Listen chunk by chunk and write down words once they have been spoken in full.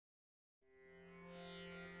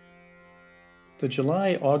The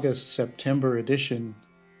July, August, September edition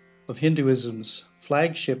of Hinduism's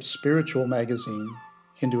flagship spiritual magazine,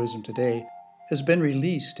 Hinduism Today, has been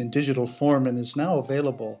released in digital form and is now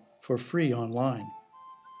available for free online.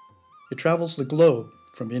 It travels the globe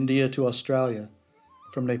from India to Australia,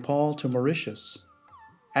 from Nepal to Mauritius,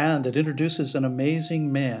 and it introduces an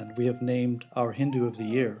amazing man we have named our Hindu of the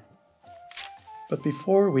Year. But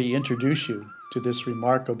before we introduce you to this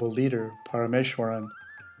remarkable leader, Parameswaran,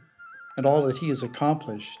 and all that he has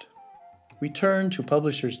accomplished, we turn to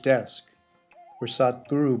Publisher's Desk, where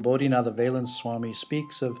Satguru Bodhinatha Veylanswami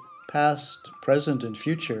speaks of past, present, and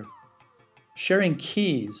future, sharing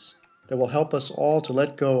keys that will help us all to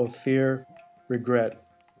let go of fear, regret,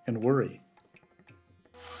 and worry.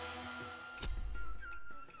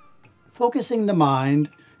 Focusing the mind,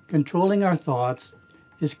 controlling our thoughts,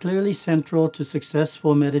 is clearly central to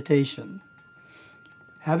successful meditation.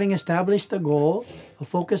 Having established the goal, a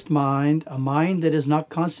focused mind, a mind that is not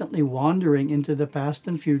constantly wandering into the past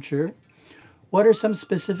and future, what are some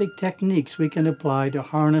specific techniques we can apply to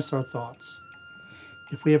harness our thoughts?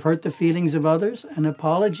 If we have hurt the feelings of others, an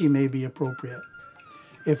apology may be appropriate.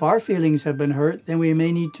 If our feelings have been hurt, then we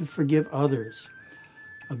may need to forgive others.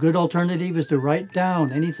 A good alternative is to write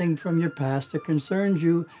down anything from your past that concerns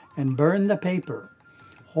you and burn the paper,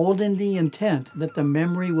 holding the intent that the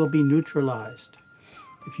memory will be neutralized.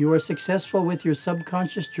 If you are successful with your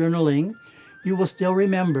subconscious journaling, you will still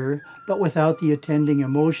remember, but without the attending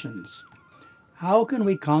emotions. How can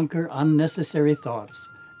we conquer unnecessary thoughts,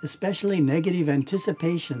 especially negative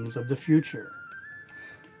anticipations of the future?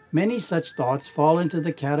 Many such thoughts fall into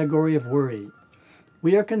the category of worry.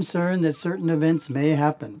 We are concerned that certain events may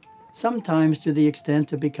happen, sometimes to the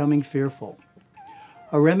extent of becoming fearful.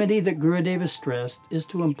 A remedy that Gurudeva stressed is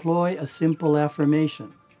to employ a simple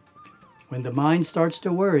affirmation. When the mind starts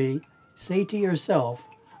to worry, say to yourself,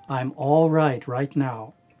 "I'm all right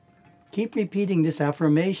now." Keep repeating this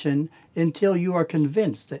affirmation until you are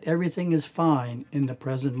convinced that everything is fine in the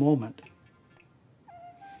present moment.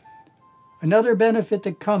 Another benefit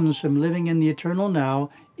that comes from living in the eternal now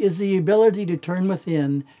is the ability to turn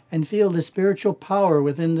within and feel the spiritual power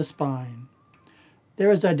within the spine.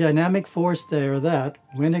 There is a dynamic force there that,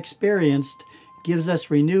 when experienced, gives us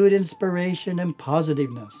renewed inspiration and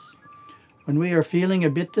positiveness. When we are feeling a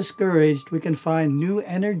bit discouraged, we can find new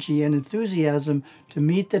energy and enthusiasm to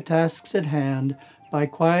meet the tasks at hand by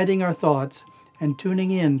quieting our thoughts and tuning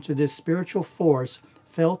in to this spiritual force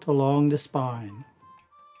felt along the spine.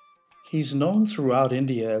 He's known throughout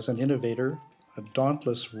India as an innovator, a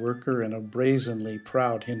dauntless worker, and a brazenly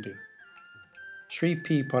proud Hindu. Sri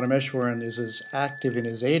P. Parameswaran is as active in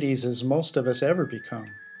his 80s as most of us ever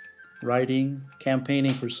become, writing,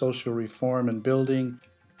 campaigning for social reform, and building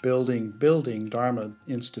Dharma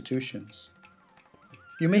institutions.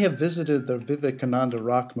 You may have visited the Vivekananda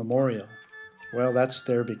Rock Memorial. Well, that's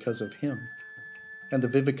there because of him. And the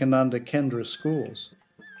Vivekananda Kendra schools,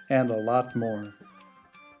 and a lot more.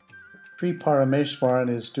 Sri Parameswaran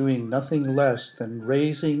is doing nothing less than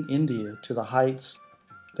raising India to the heights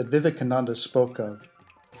that Vivekananda spoke of.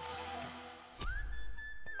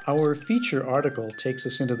 Our feature article takes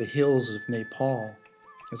us into the hills of Nepal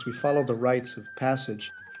as we follow the rites of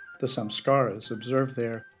passage, the samskaras, observed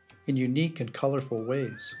there in unique and colorful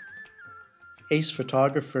ways. Ace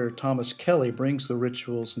photographer Thomas Kelly brings the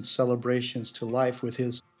rituals and celebrations to life with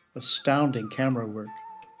his astounding camera work.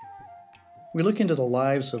 We look into the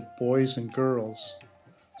lives of boys and girls,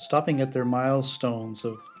 stopping at their milestones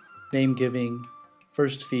of name-giving,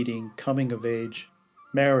 first feeding, coming of age,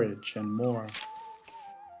 marriage, and more.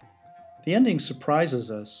 The ending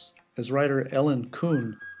surprises us as writer Ellen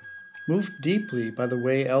Coon, moved deeply by the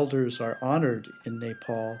way elders are honored in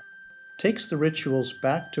Nepal, takes the rituals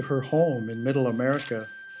back to her home in Middle America,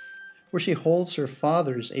 where she holds her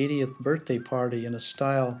father's 80th birthday party in a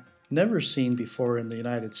style never seen before in the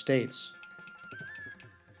United States.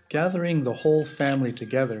 Gathering the whole family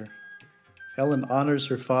together, Ellen honors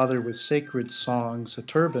her father with sacred songs, a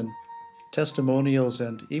turban, testimonials,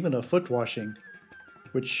 and even a foot washing,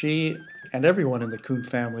 which she and everyone in the Coon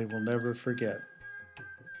family will never forget.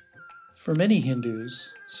 For many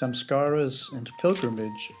Hindus, samskaras and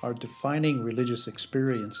pilgrimage are defining religious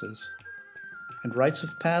experiences, and rites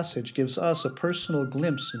of passage gives us a personal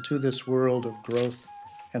glimpse into this world of growth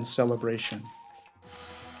and celebration.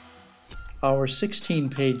 Our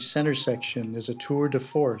 16-page center section is a tour de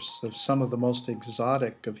force of some of the most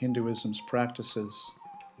exotic of Hinduism's practices.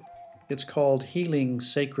 It's called Healing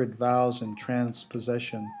Sacred Vows and Trance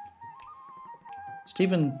Possession.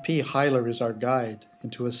 Stephen P. Huyler is our guide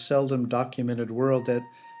into a seldom-documented world that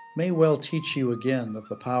may well teach you again of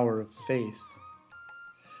the power of faith.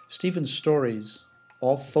 Stephen's stories,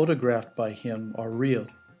 all photographed by him, are real,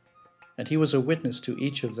 and he was a witness to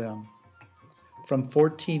each of them. From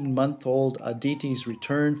 14-month-old Aditi's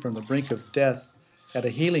return from the brink of death at a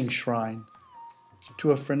healing shrine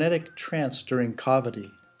to a frenetic trance during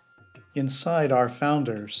coveted. Inside, our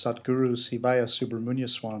founder, Satguru Sivaya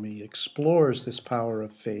Subramuniyaswami, explores this power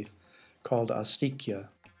of faith called astikya.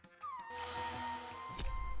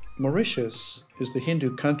 Mauritius is the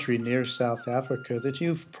Hindu country near South Africa that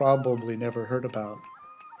you've probably never heard about.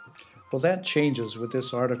 Well, that changes with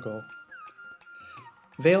this article.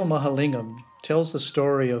 Vel Mahalingam tells the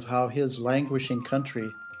story of how his languishing country,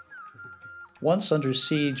 once under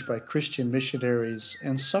siege by Christian missionaries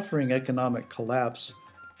and suffering economic collapse,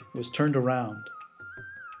 was turned around.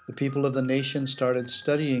 The people of the nation started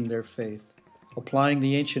studying their faith, applying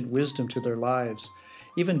the ancient wisdom to their lives,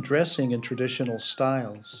 even dressing in traditional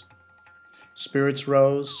styles. Spirits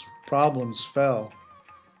rose, problems fell,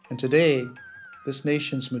 and today, this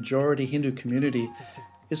nation's majority Hindu community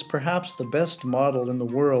is perhaps the best model in the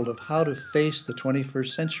world of how to face the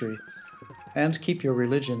 21st century and keep your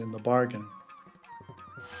religion in the bargain.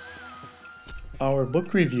 Our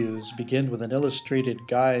book reviews begin with an illustrated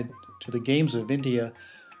guide to the games of India,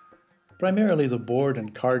 primarily the board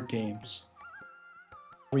and card games.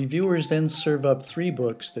 Reviewers then serve up 3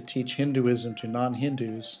 books that teach Hinduism to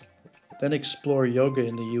non-Hindus, then explore yoga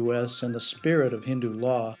in the US and the spirit of Hindu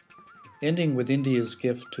law, ending with India's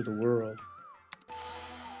gift to the world.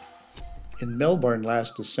 In Melbourne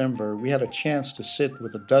last December, we had a chance to sit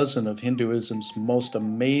with a dozen of Hinduism's most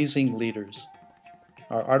amazing leaders.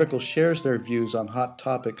 Our article shares their views on hot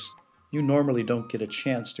topics you normally don't get a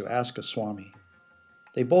chance to ask a swami.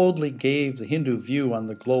 They boldly gave the Hindu view on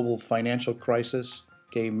the global financial crisis,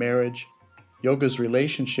 gay marriage, yoga's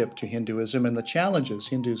relationship to Hinduism, and the challenges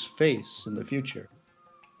Hindus face in the future.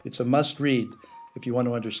 It's a must-read if you want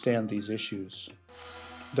to understand these issues.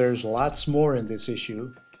 There's lots more in this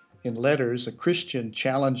issue. In Letters, a Christian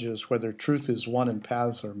challenges whether truth is one and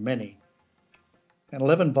paths are many. An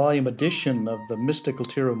 11-volume edition of the Mystical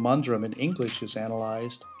Tirumandram in English is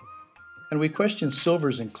analyzed, and we question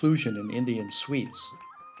silver's inclusion in Indian sweets.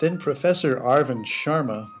 Then Professor Arvind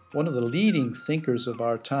Sharma, one of the leading thinkers of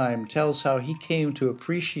our time, tells how he came to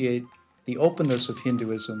appreciate the openness of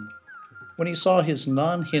Hinduism when he saw his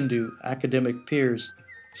non-Hindu academic peers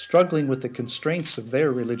struggling with the constraints of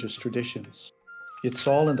their religious traditions. It's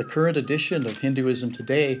all in the current edition of Hinduism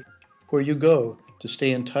Today, where you go to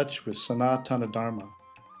stay in touch with Sanatana Dharma,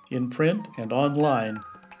 in print and online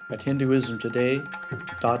at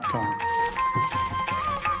hinduismtoday.com.